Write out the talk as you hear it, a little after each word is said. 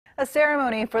A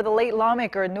ceremony for the late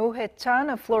lawmaker Roh Hoe-chan,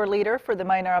 a floor leader for the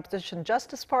minor opposition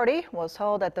Justice Party, was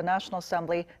held at the National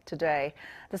Assembly today.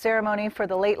 The ceremony for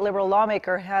the late liberal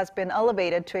lawmaker has been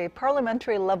elevated to a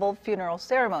parliamentary-level funeral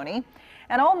ceremony,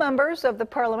 and all members of the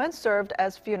parliament served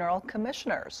as funeral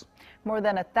commissioners. More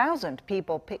than 1,000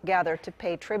 people gathered to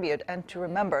pay tribute and to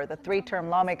remember the three-term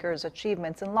lawmaker's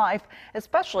achievements in life,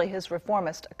 especially his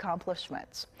reformist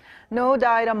accomplishments. Roh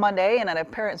died on Monday in an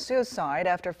apparent suicide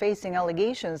after facing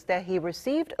allegations that he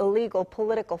received illegal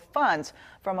political funds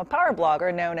from a power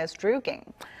blogger known as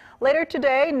Druking. Later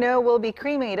today, Roh will be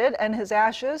cremated and his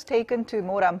ashes taken to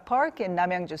Moran Park in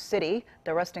Namyangju City,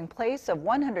 the resting place of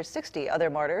 160 other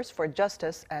martyrs for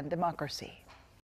justice and democracy.